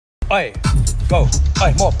Oi, go.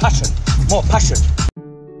 Oi, more passion, more passion.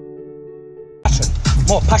 Passion,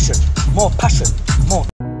 more passion, more passion, more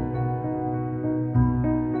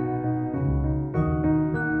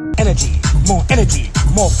energy,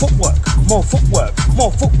 more footwork, more footwork,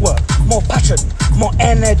 more footwork, more passion, more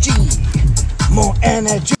energy, more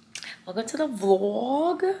energy. Welcome to the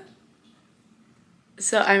vlog.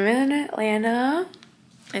 So I'm in Atlanta.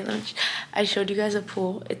 I showed you guys a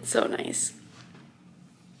pool. It's so nice.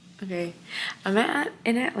 Okay, I'm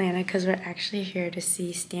in Atlanta because we're actually here to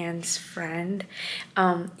see Stan's friend.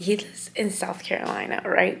 He lives in South Carolina,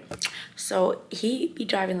 right? So he'd be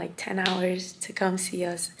driving like 10 hours to come see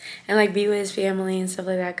us and like be with his family and stuff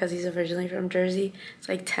like that because he's originally from Jersey. It's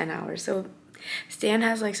like 10 hours. So Stan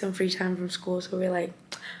has like some free time from school, so we're like,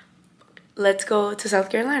 let's go to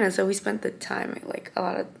South Carolina. So we spent the time, like a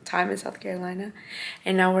lot of time in South Carolina,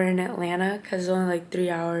 and now we're in Atlanta because it's only like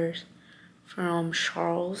 3 hours from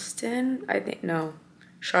Charleston, I think. No,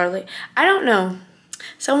 Charlotte, I don't know,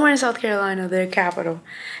 somewhere in South Carolina, their capital.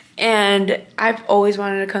 And I've always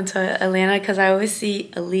wanted to come to Atlanta because I always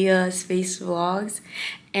see Aaliyah's face vlogs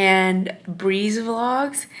and Bree's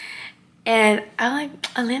vlogs, and I like,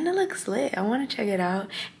 Atlanta looks lit. I want to check it out,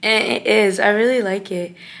 and it is. I really like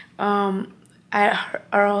it. At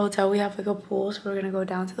our hotel we have like a pool, so we're gonna go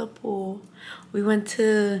down to the pool. We went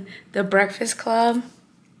to the Breakfast Club.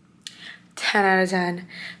 10 out of 10.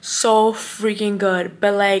 So freaking good.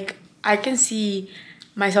 But like, I can see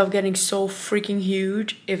myself getting so freaking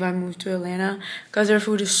huge if I move to Atlanta because their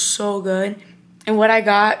food is so good. And what I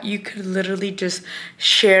got, you could literally just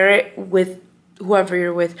share it with whoever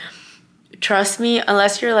you're with. Trust me,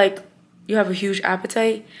 unless you're like, you have a huge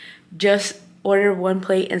appetite, just order one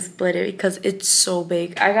plate and split it because it's so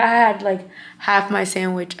big. I had like half my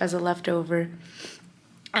sandwich as a leftover.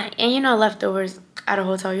 And you know, leftovers at a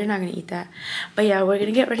hotel, you're not gonna eat that. But yeah, we're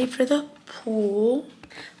gonna get ready for the pool.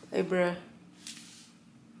 Like, bruh,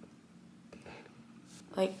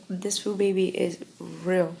 like, this food baby is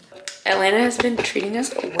real. Atlanta has been treating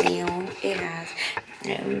us well. It has.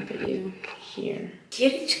 Alright, let me put you here.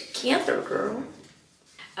 Get together, girl.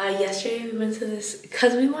 Yesterday we went to this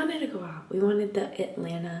because we wanted to go out. We wanted the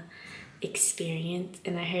Atlanta experience,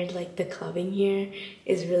 and I heard like the clubbing here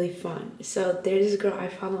is really fun. So there's this girl I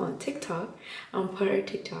follow on TikTok. I'm part of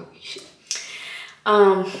TikTok.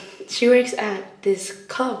 She works at this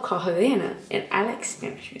club called Havana, and I like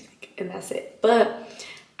Spanish music, and that's it. But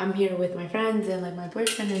I'm here with my friends and like my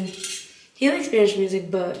boyfriend, and he likes Spanish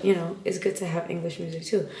music, but you know, it's good to have English music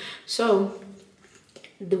too. So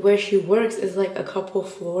where she works is like a couple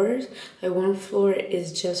floors. Like one floor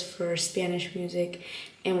is just for Spanish music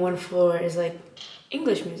and one floor is like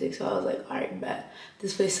English music. So I was like, all right, bet,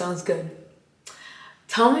 this place sounds good.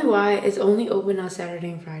 Tell me why it's only open on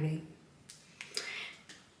Saturday and Friday.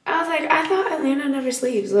 I was like, I thought Atlanta never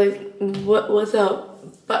sleeps. Like, what's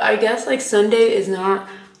up? But I guess like Sunday is not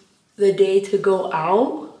the day to go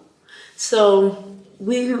out. So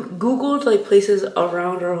we Googled like places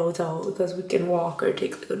around our hotel because we can walk or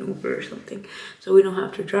take like an Uber or something, so we don't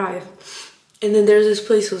have to drive. And then there's this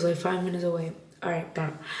place that was like 5 minutes away. All right,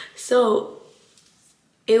 bam. So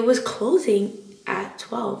it was closing at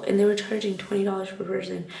 12 and they were charging $20 per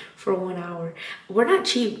person for 1 hour. We're not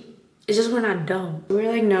cheap. It's just we're not dumb.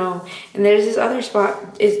 We're like, no. And there's this other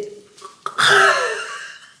spot. Okay,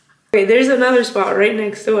 there's another spot right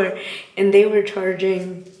next door and they were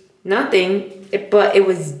charging nothing. But it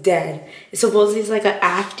was dead. It's supposedly it's like an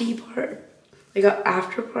after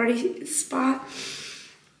party spot.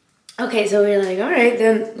 Okay, so we were like, all right,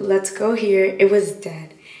 then let's go here. It was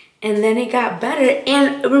dead. And then it got better.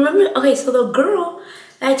 And remember, okay, so the girl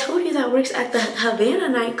that I told you that works at the Havana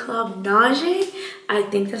nightclub, Najee, I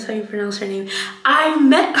think that's how you pronounce her name. I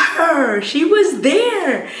met her. She was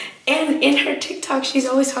there. And in her TikTok, she's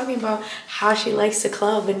always talking about how she likes the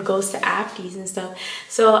club and goes to afties and stuff.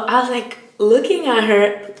 So I was like, looking at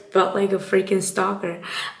her, felt like a freaking stalker.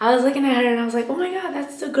 I was looking at her and I was like, oh my God,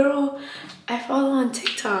 that's the girl I follow on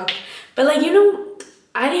TikTok. But like, you know,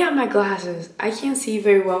 I didn't have my glasses. I can't see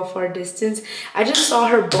very well far distance. I just saw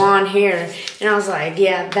her blonde hair and I was like,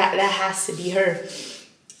 yeah, that has to be her.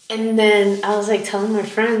 And then I was like telling my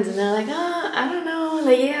friends and they're like, oh, I don't know.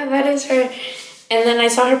 Like, yeah, that is her. And then I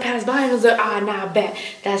saw her pass by and I was like, ah, nah, I bet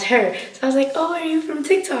that's her. So I was like, oh, are you from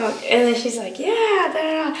TikTok? And then she's like, yeah,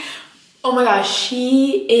 da. Oh my gosh,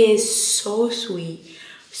 she is so sweet,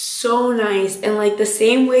 so nice. And like the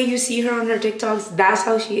same way you see her on her TikToks, that's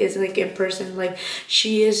how she is like in person. Like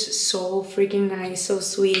she is so freaking nice, so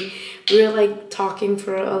sweet. We were like talking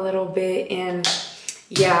for a little bit and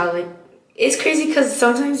yeah, like it's crazy because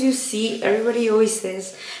sometimes you see, everybody always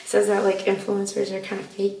says that like influencers are kind of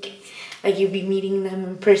fake. Like you be meeting them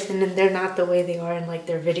in person and they're not the way they are in like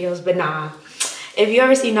their videos. But nah, if you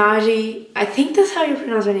ever see Najee, I think that's how you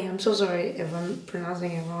pronounce her name. I'm so sorry if I'm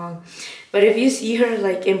pronouncing it wrong. But if you see her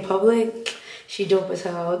like in public, she dope as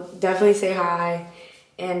hell. Definitely say hi.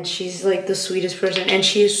 And she's like the sweetest person, and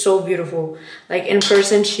she is so beautiful. Like in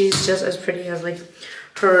person, she's just as pretty as like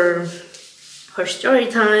her story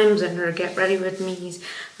times and her get ready with me's.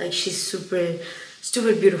 Like she's super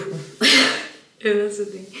stupid beautiful. That's the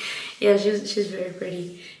thing. Yeah, she's very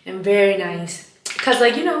pretty and very nice. Cause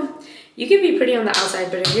like, you know, you can be pretty on the outside,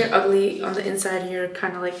 but if you're ugly on the inside, you're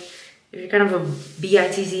kind of like, if you're kind of a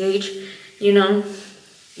bitch, you know,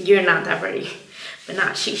 you're not that pretty. But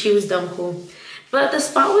nah, she was dumb cool. But the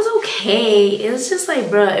spot was okay. It was just like,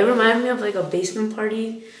 bruh, it reminded me of like a basement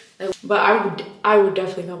party. Like, but I would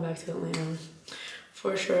definitely come back to Atlanta.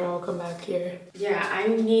 For sure, I'll come back here. Yeah, I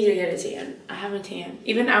need to get a tan. I haven't tan.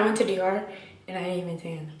 Even I went to DR and I didn't even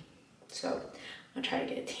tan. So I'm gonna try to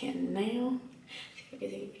get a tan now. See if I can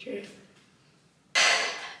take a picture.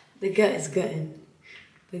 The gut is gutting.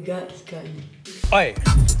 The gut is gutting. Oi,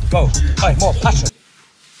 go. Oi, more passion.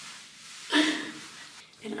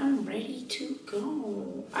 And I'm ready to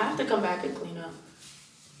go. I have to come back and clean up.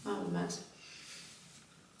 I'm a mess.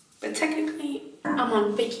 But technically, I'm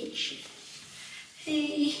on vacation.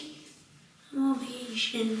 Hey, I'm on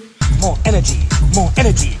vacation. More energy,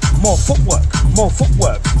 more footwork, more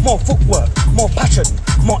footwork, more footwork, more passion,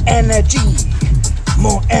 more energy,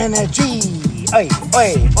 more energy. Oi,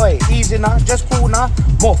 oi, oi, easy now, just cool now.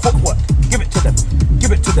 More footwork, give it to them,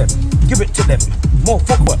 give it to them, give it to them. More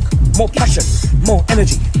footwork, more passion, more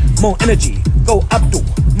energy, more energy. Go Abdul,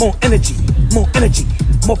 more energy, more energy,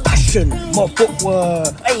 more passion, more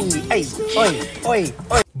footwork. Hey, hey, oi, oi,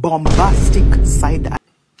 oi. Bombastic side eye.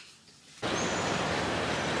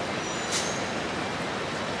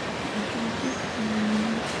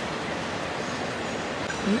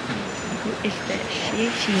 Who is that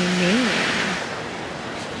shitty man?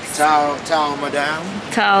 Towel,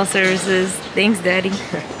 madame. Towel services. Thanks, Daddy.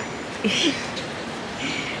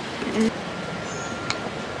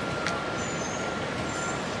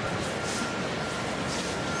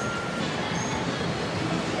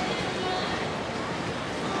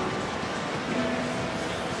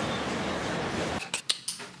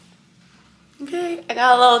 Okay, I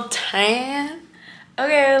got a little tan.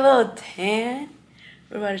 Okay, a little tan.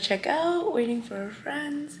 We're about to check out, waiting for our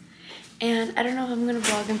friends. And I don't know if I'm gonna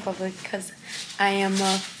vlog in public because I am,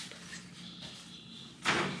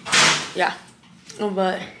 yeah.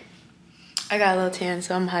 But I got a little tan,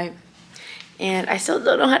 so I'm hyped. And I still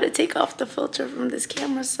don't know how to take off the filter from this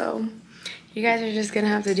camera, so you guys are just gonna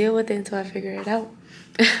have to deal with it until I figure it out.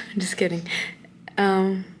 I'm just kidding.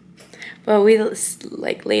 But we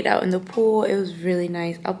like laid out in the pool. It was really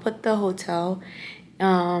nice. I'll put the hotel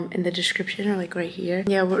in the description or like right here.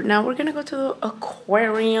 Yeah, we're gonna go to the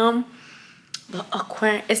aquarium. The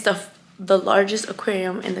aquarium, it's the largest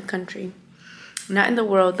aquarium in the country. Not in the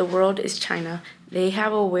world. The world is China. They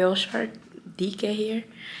have a whale shark DK here,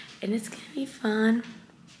 and it's gonna be fun.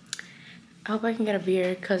 I hope I can get a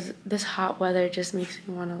beer because this hot weather just makes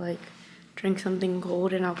me want to like drink something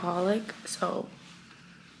cold and alcoholic. So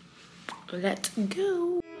let's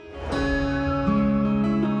go.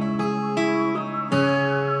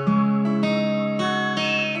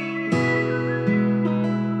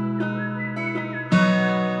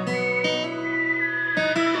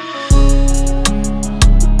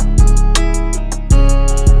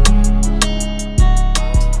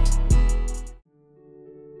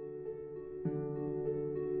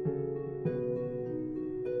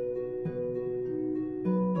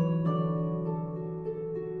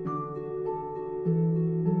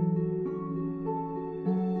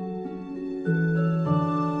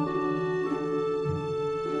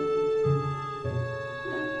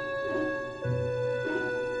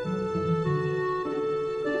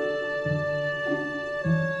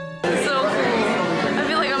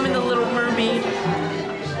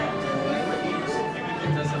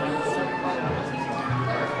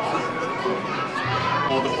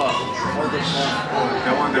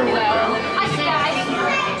 That one there worked out.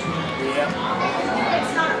 Yeah.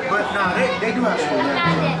 But nah, they do have some.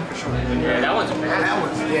 Yeah, for sure. Yeah, that one's bad. That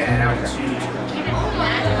one's huge.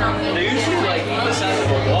 They're usually like the size of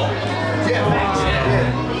a wall. Yeah, facts.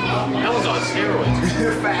 Yeah. That one's on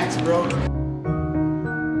steroids. Facts, bro.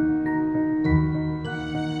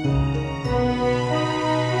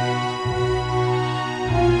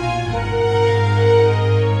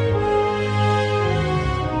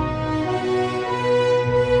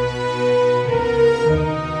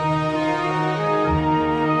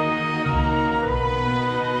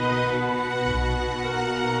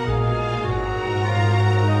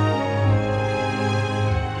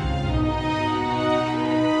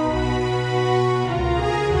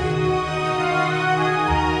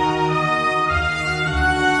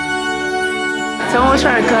 Someone's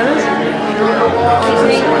trying to cut us?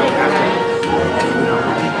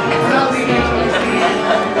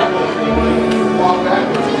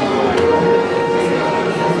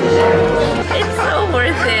 It's so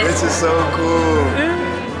worth it. This is so cool.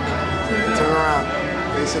 Turn around.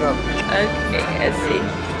 Face it up. Okay, let's see.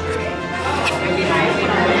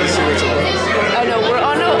 Let's see what's about. I know, we're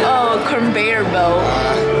on a conveyor belt.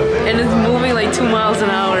 And it's moving like 2 miles an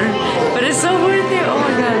hour. But it's so worth it. Oh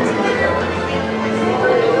my god.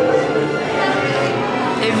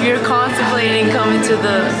 If you're contemplating coming to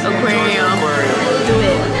the aquarium, do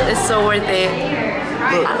it. It's so worth it.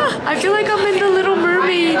 Ah, I feel like I'm in the Little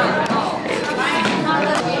Mermaid.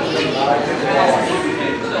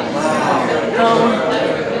 Oh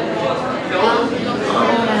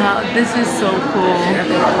wow, this is so cool.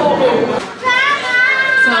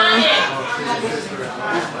 So,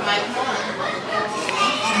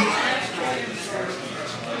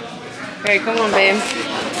 okay, come on, babe.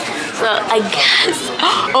 So I guess,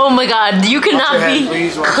 oh my god, you cannot be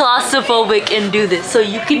claustrophobic and do this. So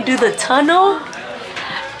you can do the tunnel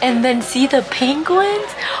and then see the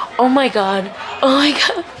penguins. Oh my god, oh my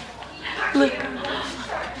god. Look.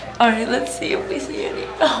 Alright, let's see if we see any.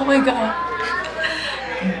 Oh my god.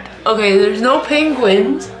 Okay, there's no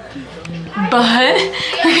penguins, but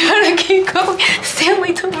we gotta keep going.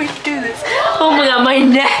 Stanley told me to do this. Oh my god, my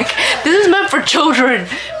neck. This is meant for children.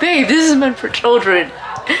 Babe, this is meant for children.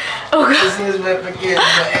 Oh god. This is meant for kids,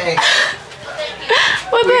 but hey.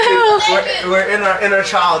 What the hell? We're in our inner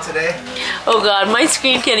child today. Oh god, my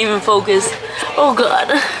screen can't even focus. Oh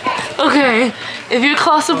god. Okay, if you're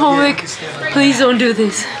claustrophobic, please don't do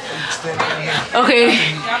this. Okay.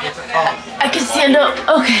 I can stand up.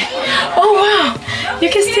 Okay. Oh wow. You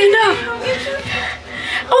can stand up.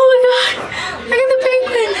 Oh my god. Look at the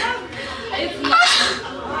penguin.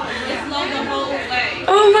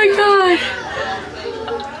 Oh my god.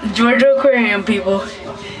 Georgia Aquarium, people.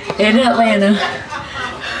 In Atlanta.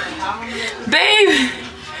 Babe.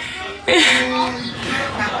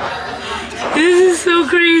 This is so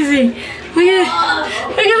crazy. Look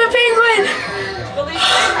at the penguin.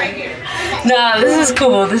 Nah, this is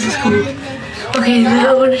cool. This is cool. Okay, now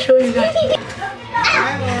I want to show you guys.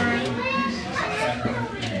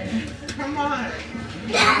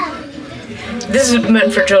 This is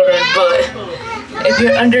meant for children, but if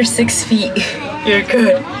you're under 6 feet, you're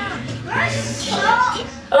good.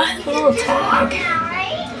 Oh, a little tag.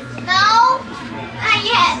 No, not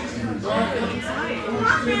yet.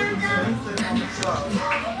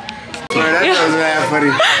 That was mad funny.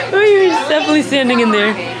 We were definitely standing in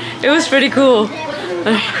there. It was pretty cool.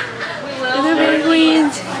 The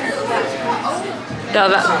penguins. No,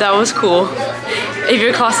 that was cool. If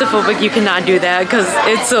you're claustrophobic, you cannot do that because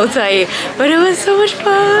it's so tight. But it was so much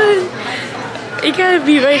fun. You gotta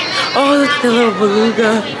be right. Oh, look at the little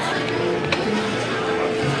beluga.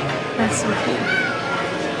 That's so cool.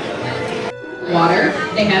 Water.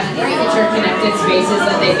 They have 3 interconnected spaces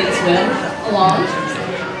that they can swim along.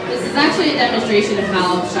 This is actually a demonstration of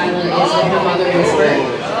how Shyla is like her mother whisper.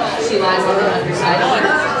 She lies on the underside of her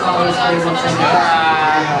while whispers upside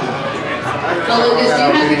down. Belugas do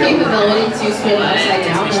have the capability to swim upside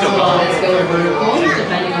down as well as go vertical,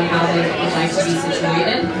 depending on how they would like to be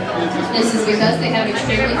situated. This is because they have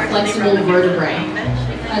extremely flexible vertebrae,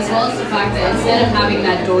 as well as the fact that instead of having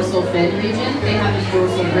that dorsal fin region, they have the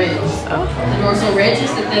dorsal ridge. The dorsal ridge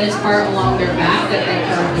is the thinnest part along their back that they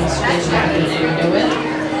currently stitch out the window with,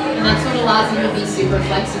 and that's what allows them to be super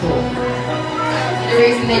flexible. The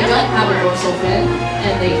reason they don't have a dorsal fin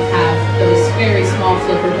and they have those very small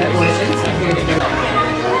flipper proportions compared to their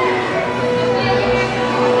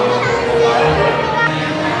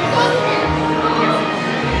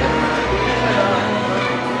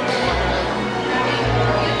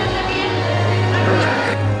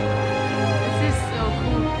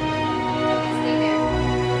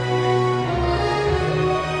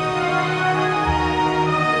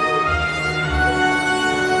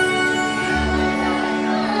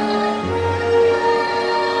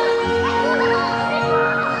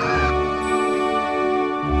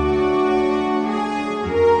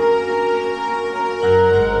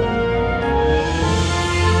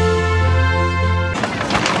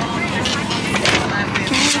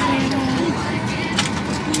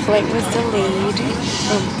Flight was delayed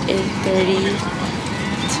from 8:30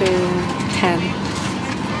 to 10.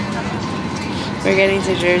 We're getting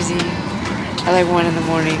to Jersey at like 1 in the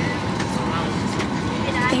morning.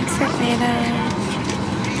 Thanks, Atlanta.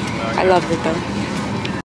 I loved it though.